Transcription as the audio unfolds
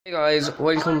Hey guys,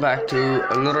 welcome back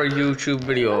to another YouTube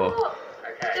video.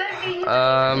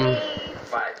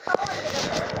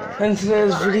 In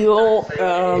today's video,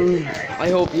 I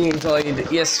hope you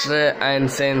enjoyed yesterday and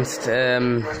since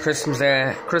Christmas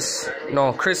Day,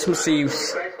 Christmas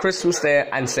Day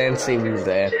and St. Stephen's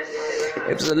Day.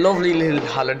 It was a lovely little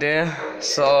holiday,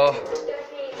 so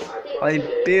I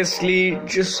basically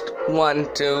just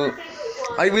want to.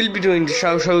 I will be doing the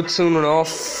shout out soon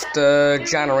enough, the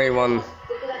January one.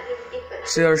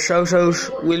 So your shout out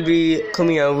will be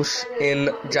coming out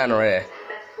in January.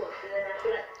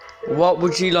 What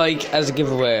would you like as a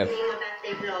giveaway?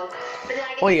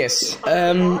 Oh yes,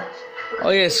 one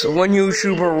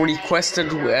YouTuber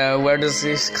requested where does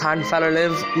this con fella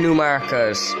live?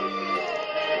 Newmarket.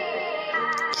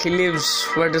 He lives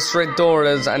where the red door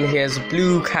is and he has a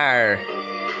blue car.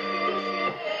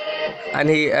 And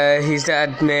his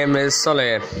dad's name is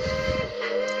Sully.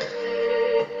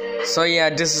 So yeah,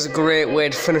 this is a great way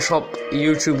to finish up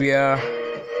YouTube year.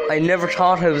 I never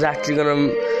thought I was actually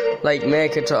gonna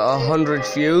make it to 100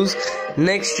 views.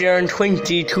 Next year in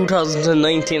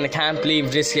 2019, I can't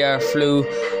believe this year flew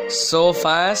so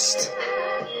fast.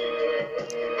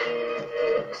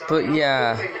 But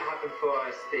yeah.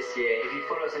 This year, if you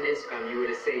follow us on Instagram, you would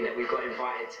have seen that we got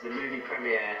invited to the movie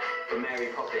premiere for Mary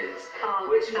Poppins.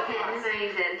 Which for us,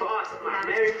 amazing. For us,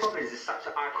 Mary Poppins is such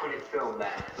an iconic film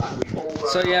that we all.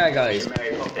 So yeah, guys,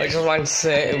 I just want to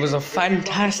say it was a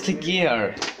fantastic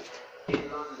year.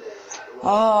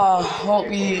 Hope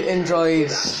you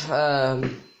enjoyed.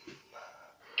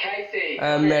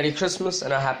 Merry Christmas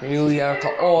and a Happy New Year to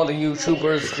all the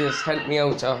YouTubers. Just helped me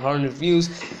out to 100 views.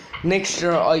 Next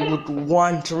year I would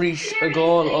want to reach a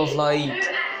goal of 100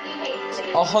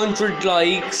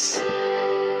 likes,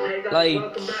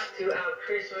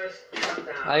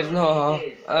 I don't know,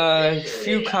 a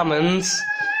few comments,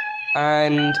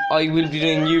 and I will be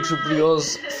doing YouTube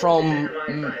videos from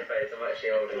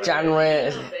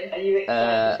January.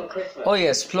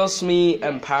 Plus me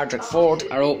and Patrick Ford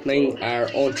are opening our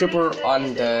own tripper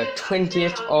on the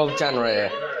 20th of January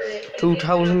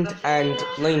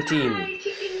 2019.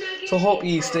 So hope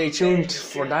you stay tuned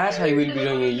for that. I will be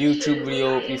doing a YouTube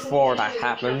video before that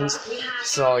happens.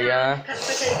 So yeah.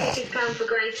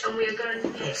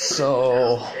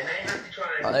 So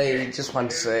I just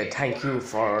want to say thank you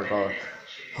for the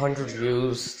 100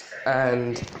 views,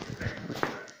 and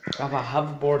I have a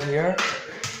hoverboard here.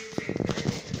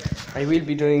 I will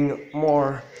be doing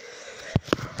more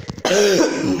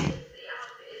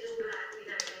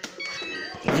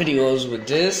videos with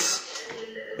this.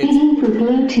 Heading for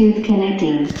Bluetooth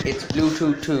connecting. It's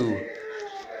Bluetooth 2.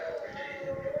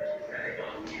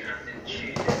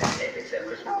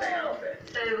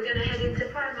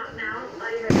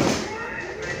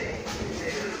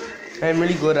 I'm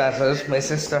really good at it. My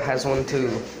sister has one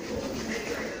too.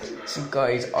 So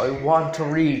guys, I want to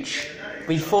reach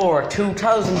before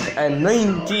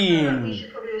 2019.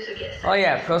 Oh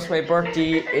yeah, plus my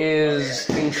birthday is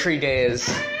in 3 days.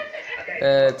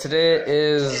 Today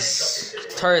is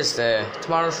Thursday,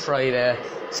 tomorrow's Friday,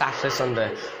 Saturday,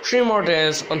 Sunday. 3 more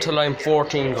days until I'm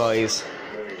 14, guys.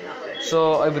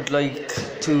 So I would like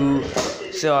to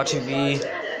say RTV,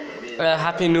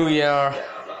 Happy New Year,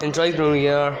 enjoy the New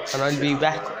Year, and I'll be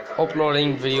back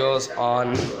uploading videos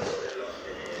on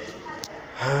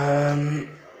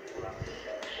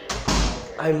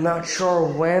I'm not sure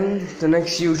when the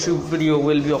next YouTube video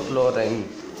will be uploading.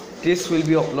 This will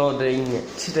be uploading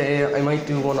today. I might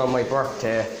do one on my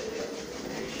birthday.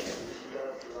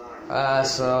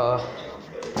 So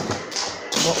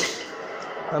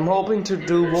I'm hoping to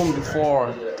do one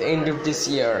before the end of this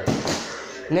year.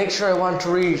 Next year I want to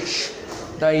reach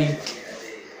I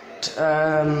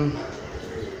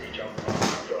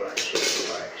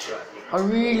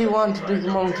really want a big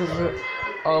amount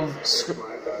of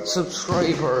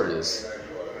subscribers.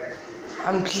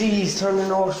 And please turn the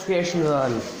notifications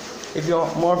on if you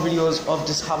want more videos of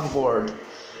this hoverboard.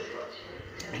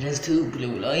 It has 2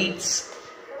 blue lights.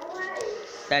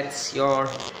 That's your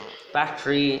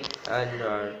battery and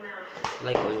your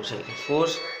when you take a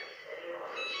foot.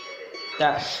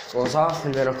 That goes off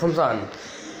and then it comes on.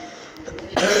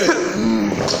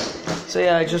 So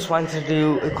yeah, I just wanted to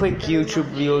do a quick YouTube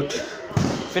video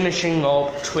finishing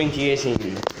up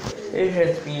 2018. It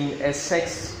has been a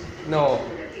successful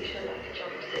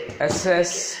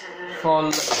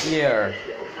year.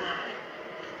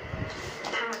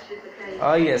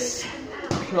 Oh yes.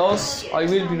 Plus, I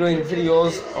will be doing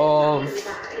videos of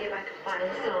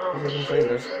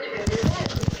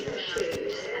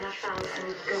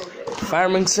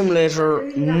Farming Simulator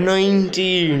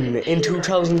 19 in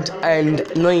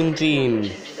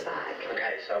 2019.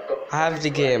 I have the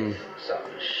game. Some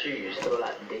shoes, feel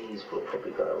like these will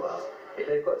probably go well. If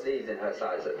they've got these in her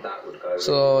size, that would go.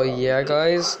 So really well. yeah,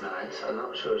 guys. Nice. I'm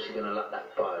not sure she's gonna like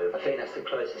that bow. I think that's the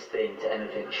closest thing to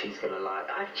anything she's gonna like.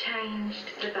 I've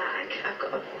changed the bag. I've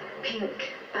got a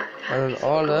pink backpack. And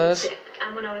all that.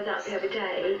 And when I was out the other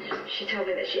day, she told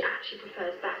me that she actually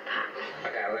prefers backpacks.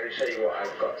 Okay, I'm gonna show you what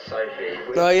I've got, Sophie.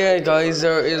 Oh yeah, guys,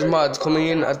 there is mods coming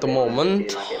in at the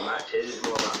moment. Like it matches. It's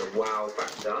more like the wow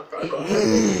factor. But I've got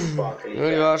sparkly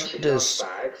We got this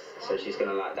bags, so she's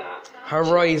gonna like that.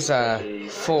 Horizon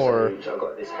 4. So I've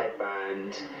got this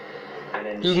headband. And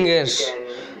then You can get.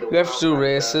 You have to do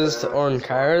races to earn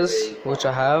cars, which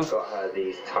I have. got her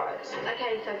these tights.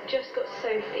 Okay, so I've just got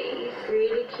Sophie's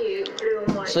really cute blue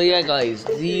and white. So yeah, guys,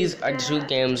 these are the 2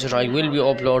 games that I will be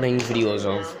uploading videos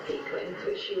of. Sequins,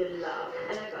 which she would love.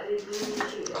 And I've got these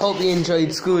really cute. Hope you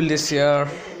enjoyed school this year.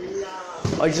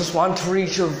 I just want to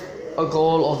reach a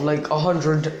goal of like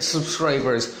 100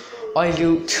 subscribers. I'll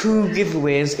do 2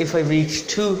 giveaways if I reach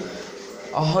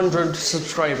 100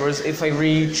 subscribers. If I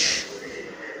reach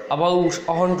about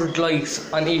 100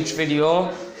 likes on each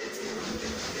video,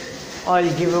 I'll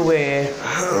give away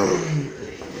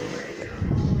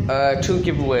 2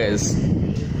 giveaways.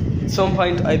 At some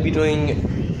point I'll be doing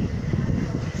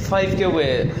 5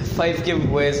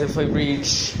 giveaways if I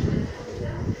reach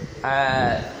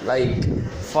like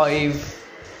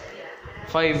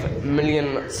 5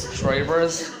 million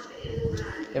subscribers.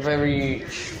 If I reach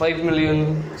 5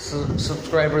 million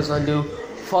subscribers, I'll do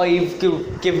 5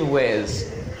 giveaways.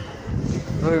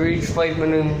 If I reach 5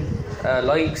 million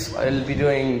likes, I'll be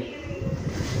doing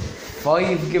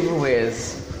 5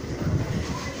 giveaways.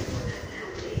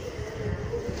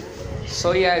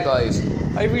 So yeah, guys,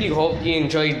 I really hope you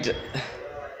enjoyed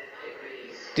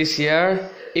this year.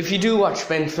 If you do watch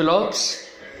Ben Phillips,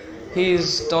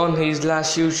 he's done his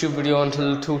last YouTube video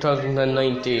until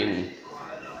 2019.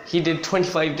 He did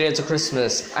 25 Days of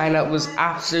Christmas, and it was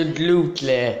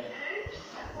absolutely,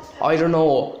 I don't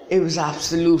know, it was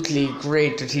absolutely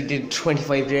great that he did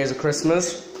 25 Days of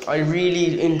Christmas. I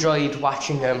really enjoyed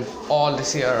watching him all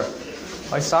this year.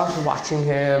 I started watching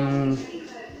him,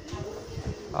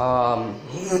 I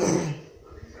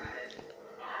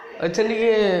think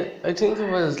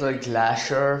it was like last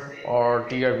year or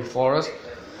the year before it.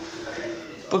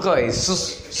 But guys,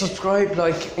 just subscribe,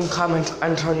 like, and comment,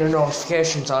 and turn your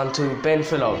notifications on to Ben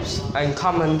Phillips, and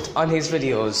comment on his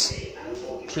videos,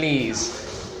 please.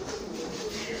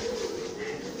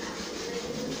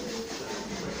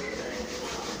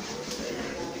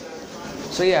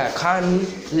 So yeah, Con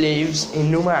lives in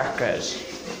Newmarket.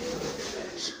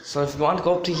 So if you want to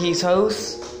go up to his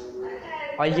house,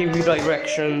 I give you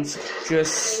directions.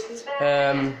 Just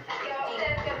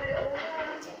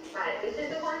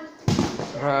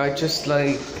just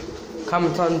like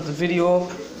comment on the video.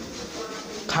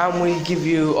 Con will give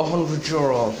you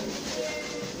 €100.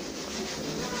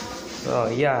 So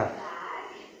yeah.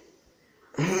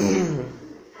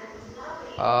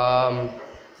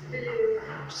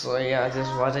 So yeah, this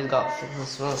is what I got for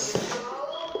Christmas.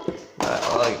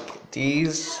 I like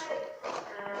these.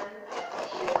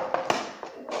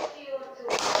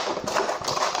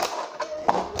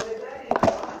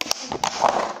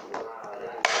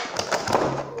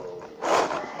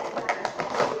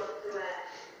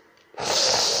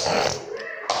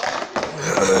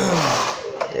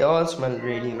 They all smell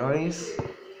really nice.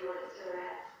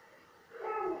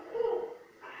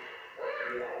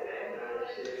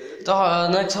 The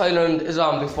next island is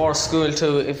on before school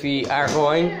too. If we are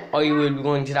going, I will be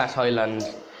going to that island.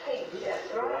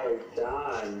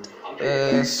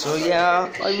 So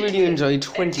yeah, I really enjoyed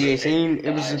 2018.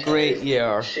 It was a great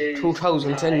year.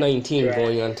 2019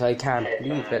 going on. I can't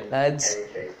believe it, lads.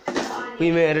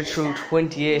 We made it through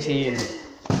 2018.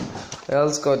 I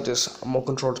also got this remote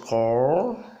controlled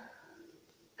car,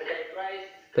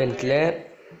 Bentley.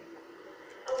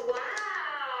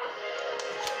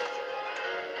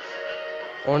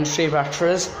 On 3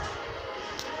 batteries.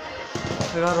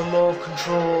 I got a remote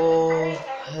control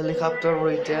helicopter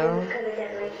right there.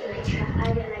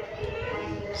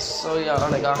 So yeah,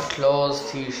 and I got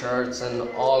clothes, t-shirts and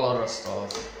all other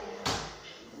stuff.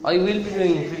 I will be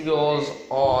doing videos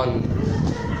on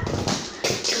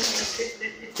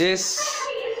this.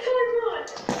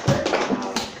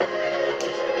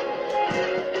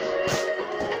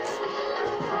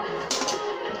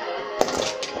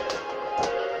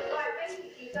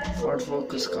 Ford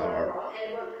Focus car.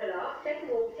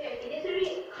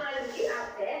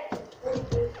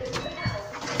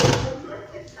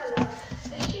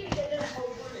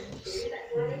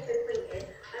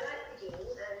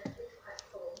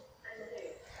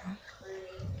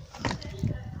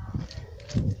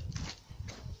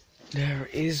 There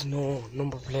is no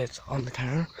number plate on the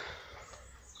car.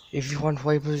 If you want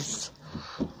wipers,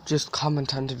 just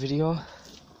comment on the video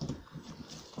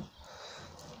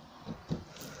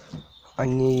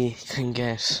and you can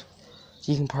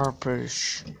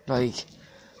purchase like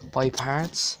buy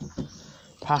parts.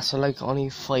 Parts are like only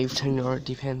 €5-10,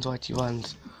 depends what you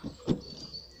want.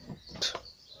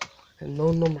 And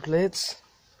no number plates.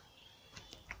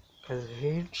 There's a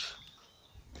hitch.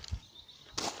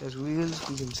 There's wheels,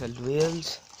 we can sell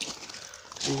wheels.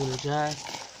 Even a jack.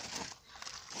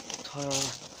 Tire,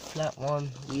 flat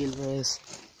one, wheel race.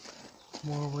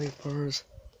 More wipers.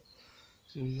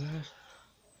 See that?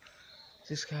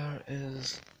 This car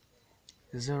is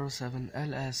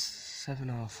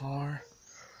 07LS704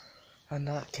 and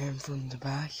that came from the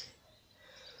back.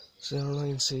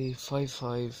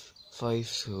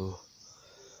 09C5552,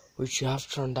 which you have to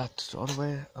turn that the other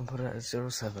way and put it at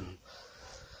 07.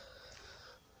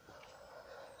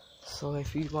 So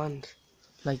if you want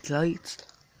like lights,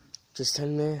 just tell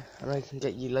me and I can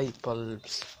get you light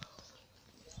bulbs.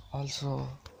 Also,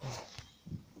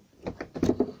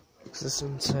 this is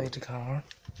inside the car. I'm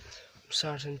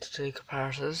starting to take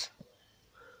apart this.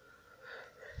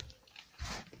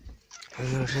 I'm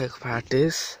going to take apart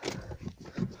this,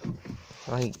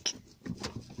 like,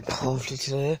 hopefully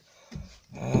today,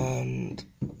 and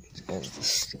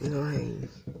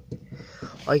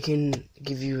I can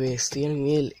give you a steering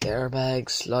wheel,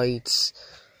 airbags, lights,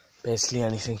 basically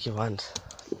anything you want.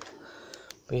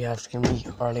 But you have to give me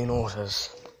early notice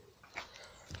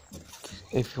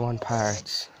if you want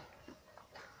parts.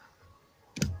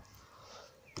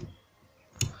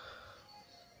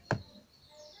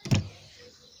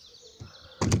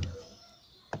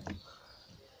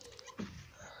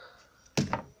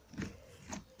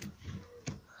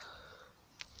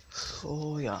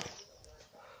 So yeah,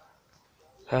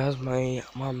 that's my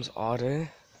mom's Audi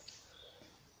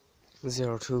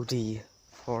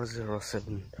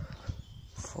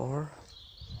 02D4074.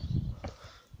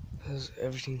 Has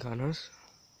everything on it.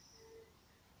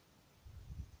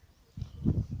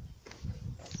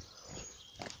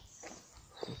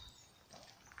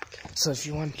 So if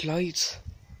you want lights,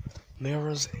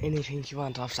 mirrors, anything you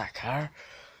want off that car,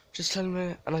 just tell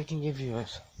me and I can give you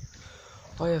it.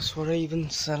 Oh yes, we're even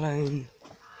selling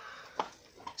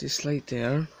this light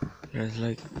there. There's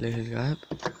like a little gap.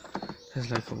 There's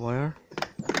like a wire.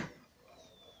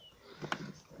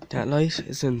 That light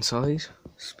is inside.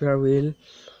 Spare wheel.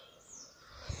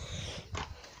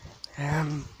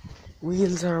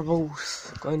 Wheels are about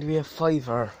going to be a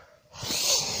 £5.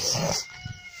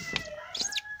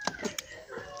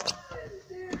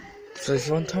 So if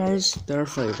you want tires, they're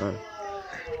 £5.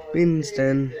 Bins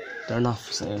then, they're not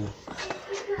for sale.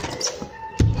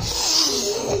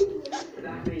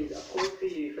 That means a point for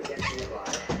you for getting it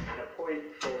right, and a point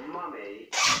for Mummy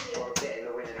for getting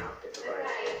the winning outfit right.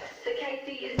 Okay, so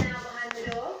Katie is now behind the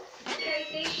door.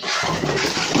 Katie,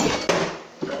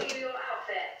 got you your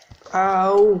outfit.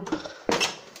 Ow!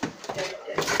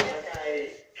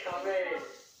 Okay, come in.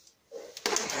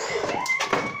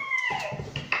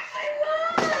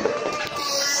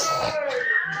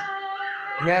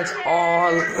 That's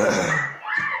all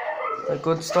the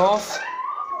good stuff.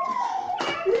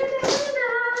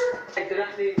 So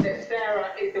that means that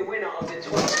Sarah is the winner of the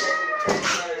 12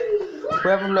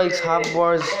 Whoever likes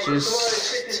hoverboards,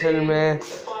 just tell me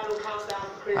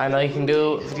and I can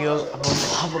do videos about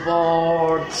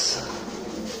hoverboards.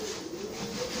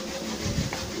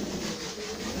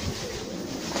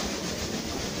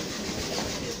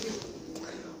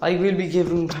 I will be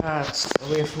giving parts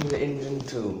away from the engine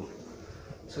too.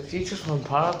 So if you just want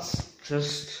parts,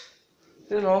 just,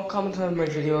 comment on my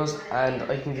videos and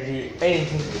I can give you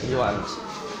anything you want.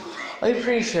 I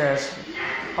appreciate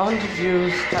 100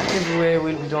 views. That giveaway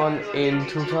will be done in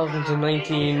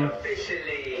 2019.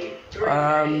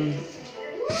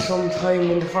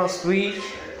 Sometime in the first week.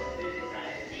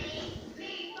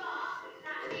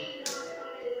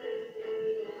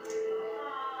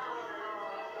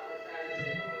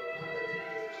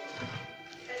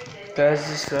 There's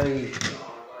this like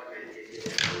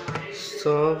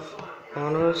stuff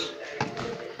on it. I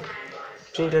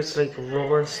think that's like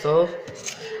rubber stuff,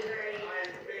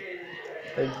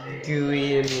 like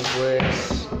gooey and wet.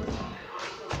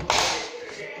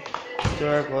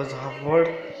 There goes the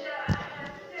hoverboard.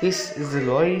 This is the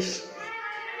light.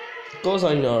 It goes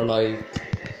on your like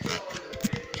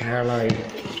car light,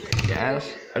 gas,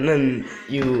 and then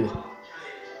you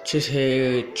just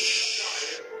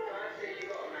hitch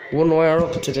one wire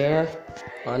up to there,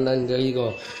 and then there you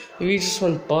go. If you just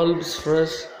want bulbs for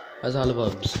it, that's all the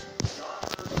bulbs.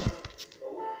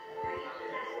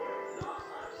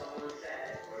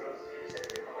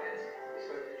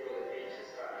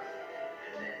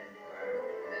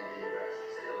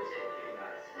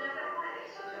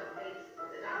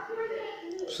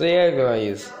 So yeah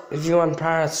guys, if you want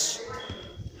parts,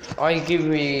 I'll give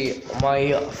you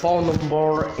my phone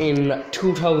number in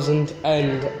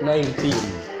 2019,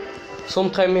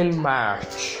 sometime in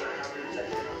March.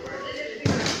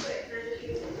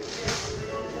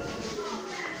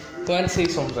 Go and see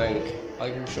something.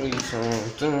 I can show you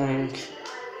something.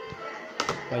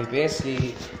 I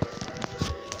basically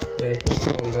put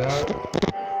something down.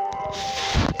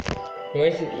 You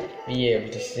might be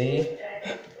able to see.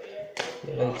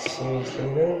 You like to see me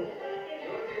cleaning.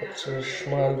 It's a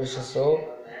small bit of soap.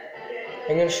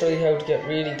 I'm going to show you how to get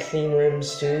really clean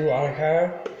rims too on a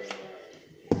car.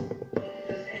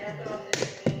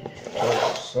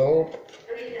 Soap.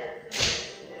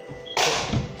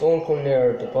 Don't come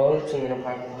near the bulbs. I'm going to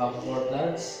pack a lot of more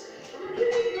plants.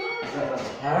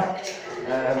 Packed.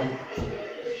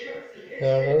 There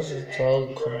it is. It's all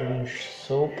covered in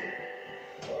soap.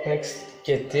 Next,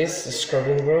 get this, the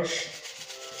scrubbing brush.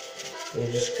 You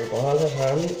just scrub all the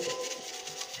hand.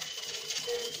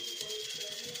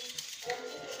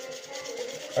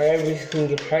 Everything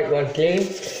you pack one clean.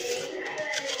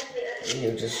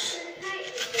 You just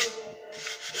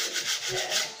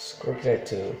scrub that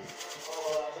too.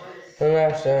 Then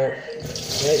after,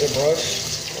 let your brush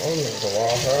under the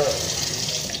water,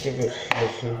 give it a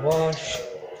little wash,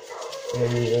 and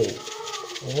then you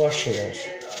washing it.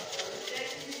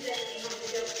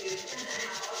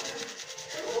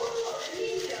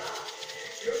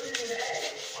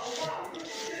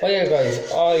 Oh yeah guys,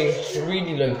 I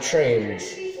really like trains.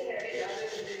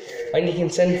 And you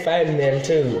can send fan mail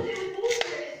too.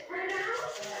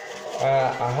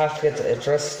 I have to get the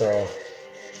address though.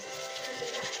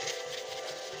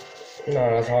 No,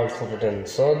 that's all covered in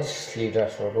suds. Leave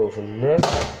that for about a minute.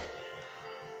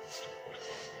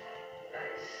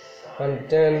 And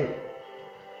then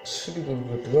it should be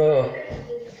good to go.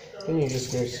 Then you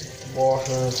just get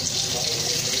water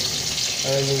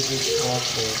and you just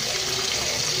wash it.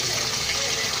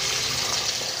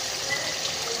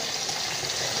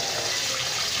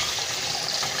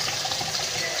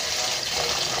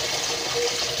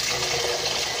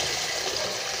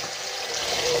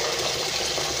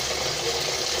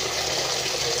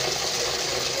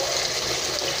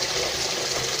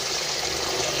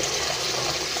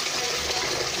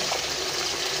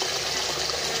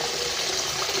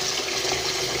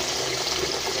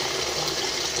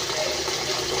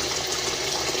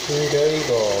 There you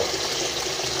go.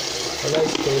 A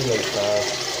nice clean like that.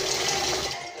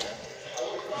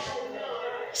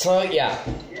 So yeah,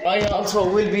 I also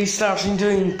will be starting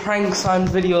doing pranks on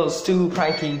videos too,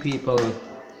 pranking people.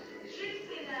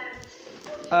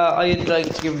 I'd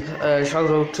like to give a shout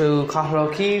out to Cathal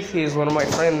O'Keefe. He's one of my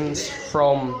friends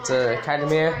from the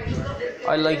academy.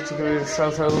 I'd like to give a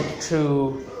shout out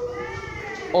to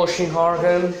Oisin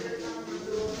Horgan.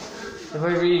 If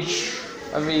I reach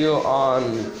a video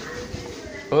on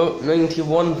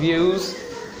 91 views,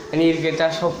 I need to get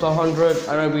that up to 100,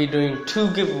 and I'll be doing 2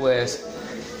 giveaways,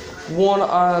 one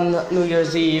on New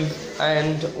Year's Eve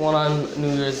and one on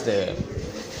New Year's Day.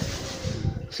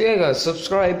 So yeah guys,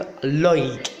 subscribe,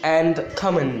 like and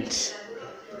comment.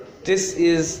 This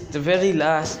is the very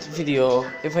last video.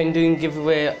 If I'm doing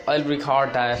giveaway, I'll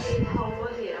record that.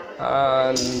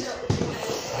 And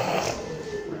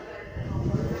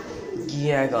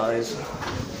yeah guys,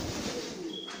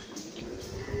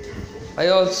 I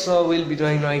also will be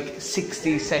doing like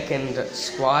 60-second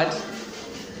squad.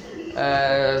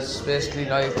 It's basically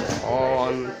like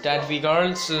on Dad v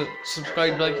Girls. So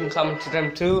subscribe, like and comment to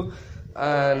them too.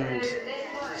 And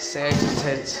say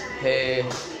hey,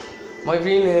 my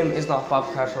real name is not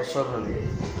Bobcat O'Sullivan.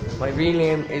 My real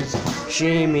name is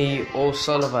Jamie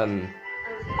O'Sullivan.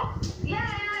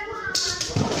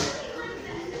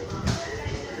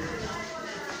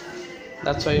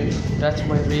 That's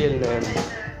my real name.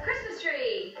 Christmas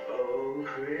tree. Oh,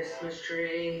 Christmas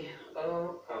tree.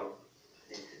 Oh.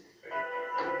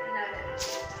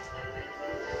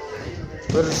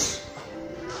 But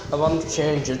I want to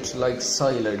change it to like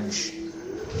silage.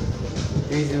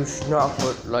 You should not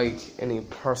put like any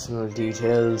personal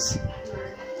details,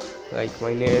 like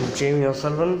my name, Jamie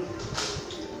O'Sullivan.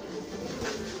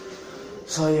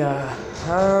 So yeah,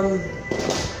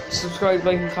 subscribe,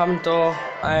 like and comment though,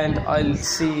 and I'll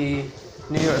see you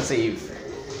New Year's Eve.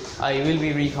 I will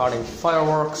be recording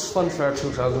fireworks, Funfair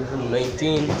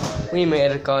 2019. We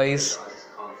made it guys.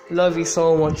 Love you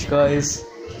so much guys.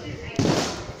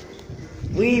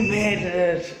 We made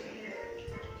it.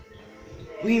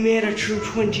 We made it through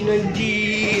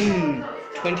 2019.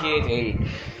 2018.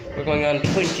 We're going on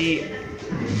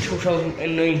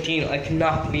 2019. I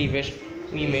cannot believe it.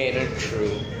 We made it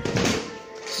through.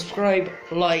 Subscribe,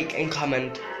 like and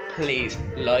comment, please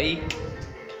like,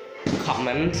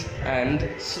 comment, and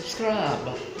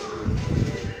subscribe.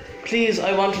 Please,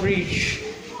 I want to reach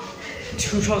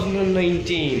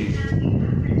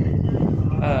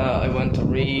 2019. I want to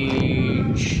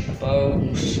reach about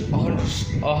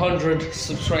 100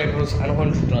 subscribers and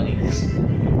 100 likes.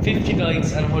 50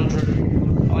 likes and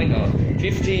 100. I know.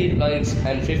 50 likes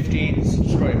and 50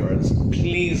 subscribers.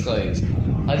 Please, guys.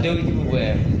 I'll do a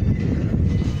giveaway.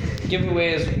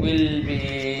 Giveaways will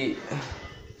be.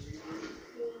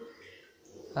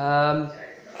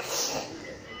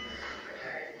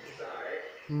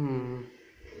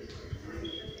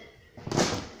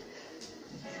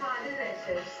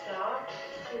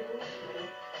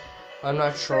 I'm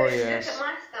not sure yet. Look at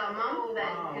my star, Mum. Oh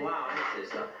wow, I see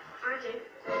stuff. I do.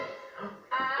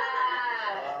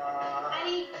 I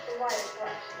need the white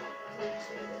brush.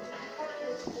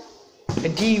 A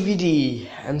DVD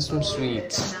and some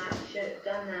sweets. Should have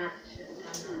done that.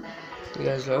 You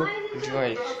guys know?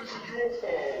 Enjoy.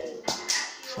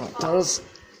 So that was.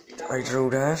 I drew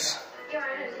that. Yeah, I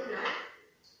know, isn't it?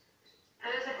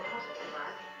 That looks like a hospital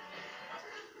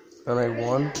bag. And I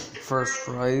won first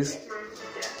prize.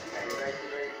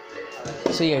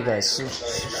 So yeah, guys,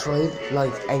 subscribe,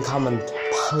 like, and comment,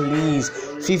 please.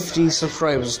 50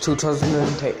 subscribers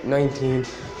 2019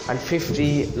 and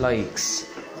 50 likes.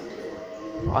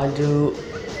 I'll do 2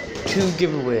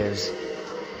 giveaways.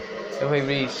 If I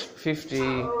reach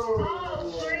 50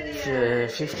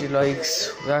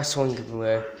 likes, that's one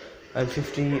giveaway, and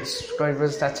 50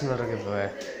 subscribers, that's another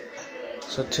giveaway.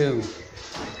 So 2.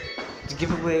 The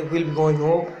giveaway will be going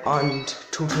up on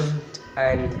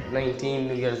 2019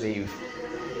 New Year's Eve.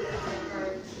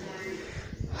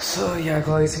 So yeah,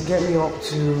 guys, get me up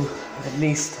to at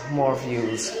least more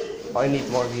views. I need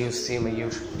more views to see my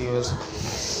YouTube views.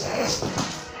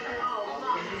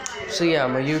 So yeah,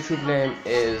 my YouTube name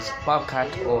is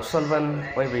Bobcat O'Sullivan.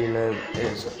 My real name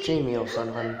is Jamie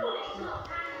O'Sullivan.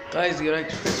 Guys, do you like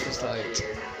the Christmas lights?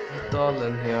 It's all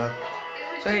in here.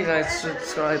 So hey guys,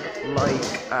 subscribe,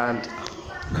 like, and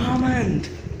comment,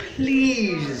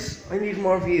 please. I need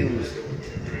more views.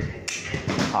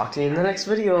 Talk to you in the next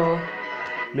video.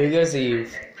 New Year's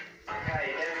Eve.